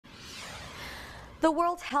The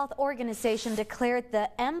World Health Organization declared the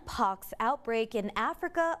MPOX outbreak in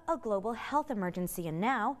Africa a global health emergency, and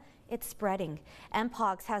now it's spreading.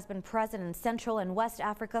 MPOX has been present in Central and West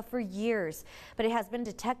Africa for years, but it has been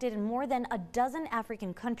detected in more than a dozen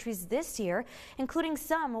African countries this year, including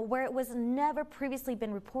some where it was never previously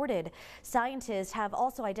been reported. Scientists have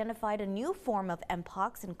also identified a new form of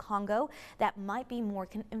MPOX in Congo that might be more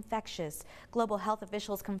infectious. Global health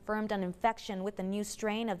officials confirmed an infection with the new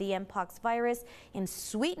strain of the MPOX virus in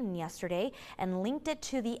Sweden yesterday and linked it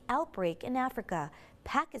to the outbreak in Africa.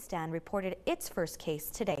 Pakistan reported its first case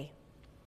today.